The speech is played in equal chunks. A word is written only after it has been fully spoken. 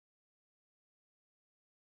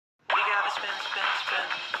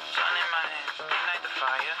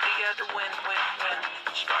fire. We got the win, win, win.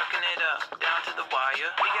 Sparking it up, down to the wire.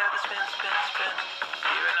 We got the spin, spin, spin.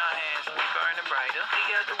 Here in our hands, we burning brighter. We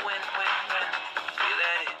got the win, win, win. We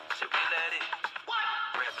let it, so we let it.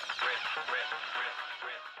 Rip, rip, rip, rip,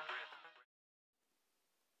 rip.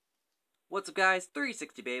 What's up guys,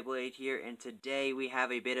 360 Beyblade here, and today we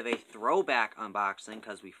have a bit of a throwback unboxing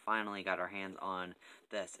because we finally got our hands on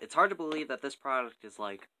this. It's hard to believe that this product is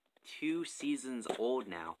like 2 seasons old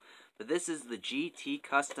now, but this is the GT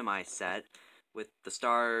Customized set with the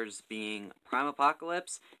stars being Prime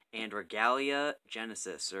Apocalypse and Regalia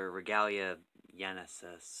Genesis, or Regalia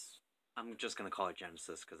Genesis. I'm just going to call it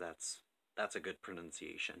Genesis because that's a good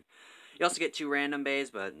pronunciation. You also get 2 random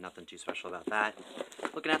bays, but nothing too special about that.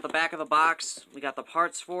 Looking at the back of the box, we got the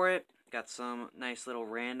parts for it. Got some nice little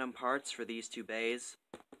random parts for these 2 bays.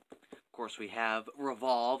 Of course, we have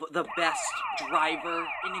Revolve, the best driver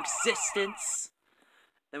in existence.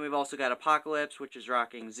 Then we've also got Apocalypse, which is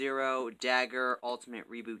rocking Zero, Dagger, Ultimate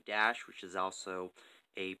Reboot Dash, which is also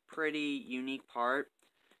a pretty unique part.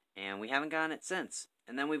 And we haven't gotten it since.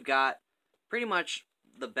 And then we've got pretty much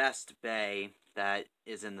the best bay that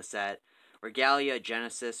is in the set, Regalia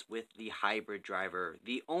Genesis with the hybrid driver,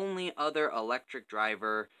 the only other electric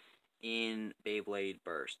driver in Beyblade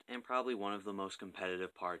Burst, and probably one of the most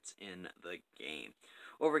competitive parts in the game.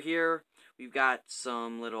 Over here, we've got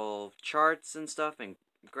some little charts and stuff, and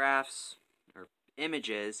graphs, or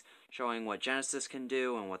images, showing what Genesis can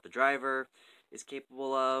do and what the driver is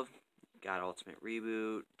capable of. Got Ultimate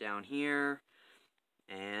Reboot down here.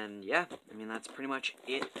 And yeah, I mean, that's pretty much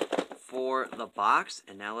it for the box.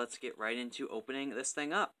 And now let's get right into opening this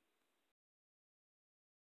thing up.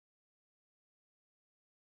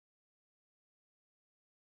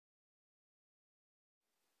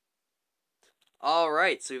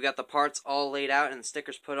 Alright, so we've got the parts all laid out and the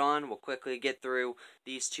stickers put on. We'll quickly get through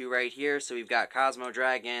these 2 right here. So we've got Cosmo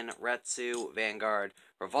Dragon, Retsu, Vanguard,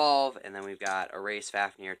 Revolve, and then we've got Erase,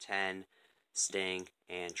 Fafnir, 10, Sting,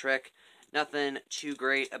 and Trick. Nothing too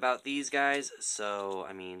great about these guys, so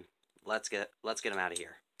I mean, let's get them out of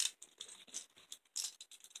here.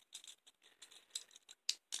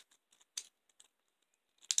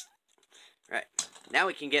 Right, now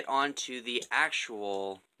we can get on to the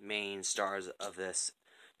actual main stars of this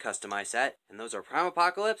customized set, and those are Prime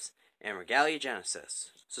Apocalypse and Regalia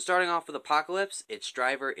Genesis. So starting off with Apocalypse, its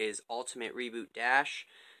driver is Ultimate Reboot Dash.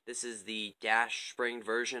 This is the dash spring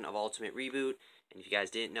version of Ultimate Reboot. And if you guys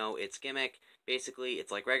didn't know its gimmick, basically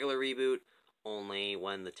it's like regular Reboot, only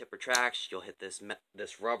when the tip retracts, you'll hit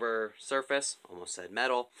this rubber surface, almost said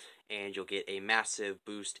metal, and you'll get a massive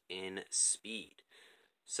boost in speed.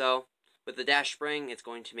 So, with the dash spring, it's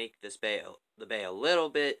going to make the bay a little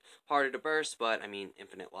bit harder to burst, but I mean,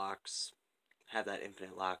 infinite locks have that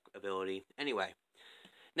infinite lock ability. Anyway,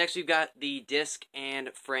 next we've got the disc and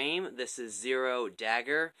frame. This is Zero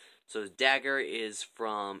Dagger. So Dagger is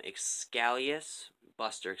from Excalius,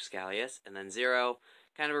 Buster Excalius, and then Zero,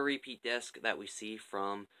 kind of a repeat disc that we see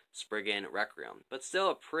from Spriggan Requiem, but still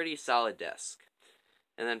a pretty solid disc.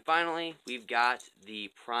 And then finally, we've got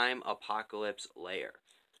the Prime Apocalypse layer.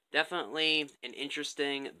 Definitely an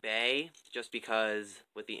interesting bay, just because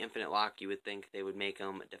with the infinite lock you would think they would make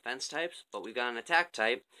them defense types, but we've got an attack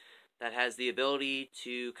type that has the ability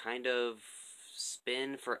to kind of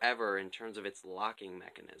spin forever in terms of its locking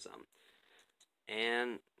mechanism.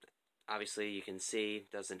 And obviously you can see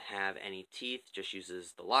doesn't have any teeth, just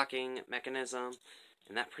uses the locking mechanism,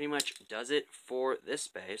 and that pretty much does it for this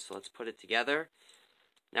bay. So let's put it together.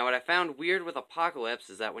 Now what I found weird with Apocalypse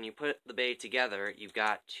is that when you put the bay together, you've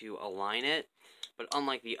got to align it, but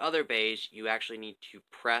unlike the other bays, you actually need to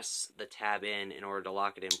press the tab in order to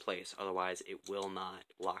lock it in place, otherwise it will not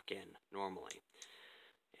lock in normally.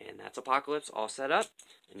 And that's Apocalypse all set up.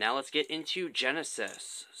 And now let's get into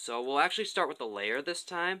Genesis. So we'll actually start with the layer this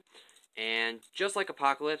time. And just like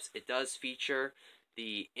Apocalypse, it does feature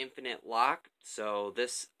the infinite lock. So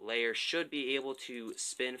this layer should be able to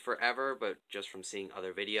spin forever, but just from seeing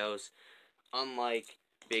other videos. Unlike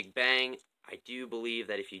Big Bang, I do believe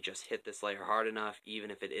that if you just hit this layer hard enough, even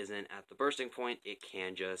if it isn't at the bursting point, it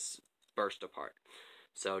can just burst apart.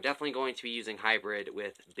 So definitely going to be using hybrid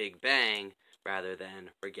with Big Bang rather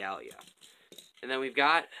than Regalia. And then we've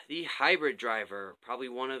got the hybrid driver, probably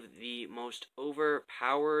one of the most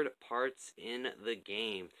overpowered parts in the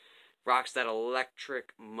game. Rocks that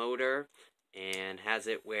electric motor and has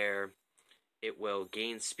it where it will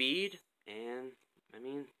gain speed, and I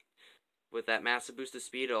mean, with that massive boost of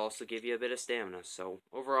speed, it'll also give you a bit of stamina. So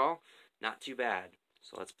overall, not too bad.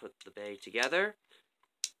 So let's put the bay together.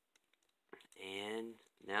 And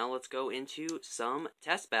now let's go into some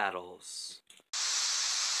test battles.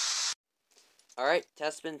 Alright,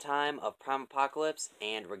 test spin time of Prime Apocalypse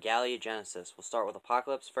and Regalia Genesis. We'll start with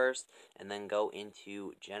Apocalypse first, and then go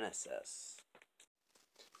into Genesis.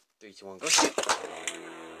 3, 2, 1, go shoot!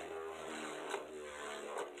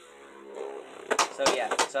 So yeah,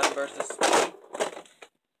 sudden burst of speed.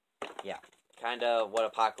 Yeah, kind of what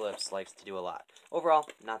Apocalypse likes to do a lot. Overall,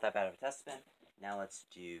 not that bad of a test spin. Now let's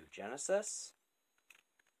do Genesis.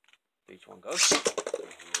 3, 2, 1, go shoot!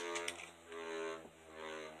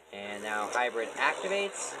 And now Hybrid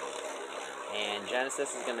activates, and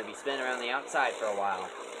Genesis is going to be spinning around the outside for a while.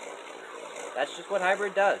 That's just what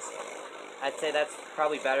Hybrid does. I'd say that's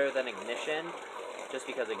probably better than Ignition, just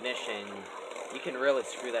because Ignition, you can really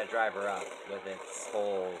screw that driver up with its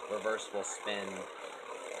whole reversible spin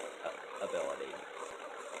ability.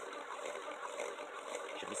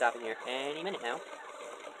 Should be stopping here any minute now.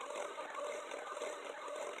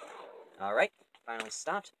 Alright, finally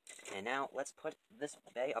stopped. And now let's put this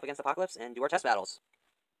bay up against Apocalypse and do our test battles.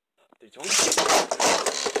 3, 2, 1.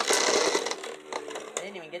 I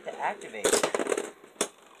didn't even get to activate.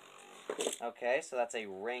 Okay, so that's a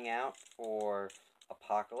ring out for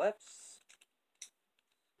Apocalypse.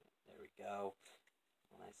 There we go.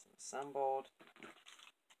 Nice and assembled.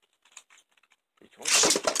 3, 2,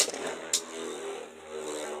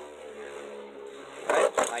 1.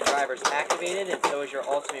 Alright, my driver's activated, and so is your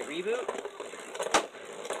ultimate reboot.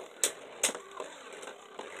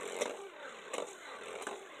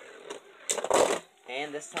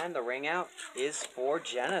 And this time the ring out is for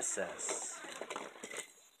Genesis.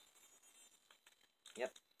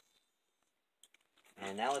 Yep.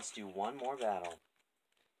 And now let's do one more battle.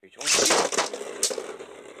 3, 2, 1.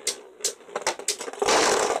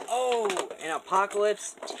 Oh! And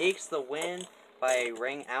Apocalypse takes the win by a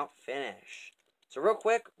ring out finish. So real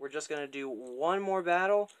quick, we're just going to do one more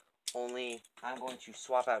battle. Only I'm going to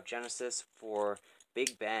swap out Genesis for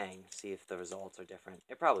Big Bang. See if the results are different.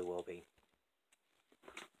 It probably will be.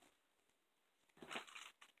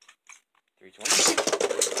 3, 2, 1.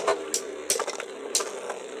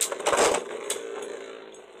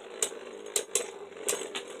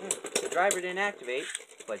 The driver didn't activate,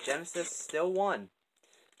 but Genesis still won.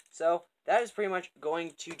 So that is pretty much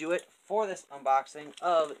going to do it for this unboxing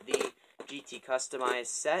of the GT Customized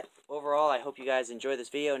set. Overall, I hope you guys enjoyed this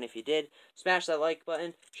video, and if you did, smash that like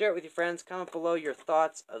button, share it with your friends, comment below your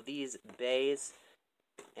thoughts of these bays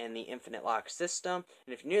and the Infinite Lock system.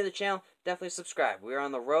 And if you're new to the channel, definitely subscribe. We're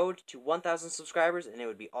on the road to 1,000 subscribers, and it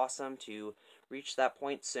would be awesome to reach that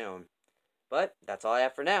point soon. But that's all I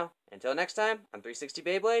have for now. Until next time, I'm 360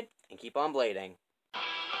 Beyblade, and keep on blading.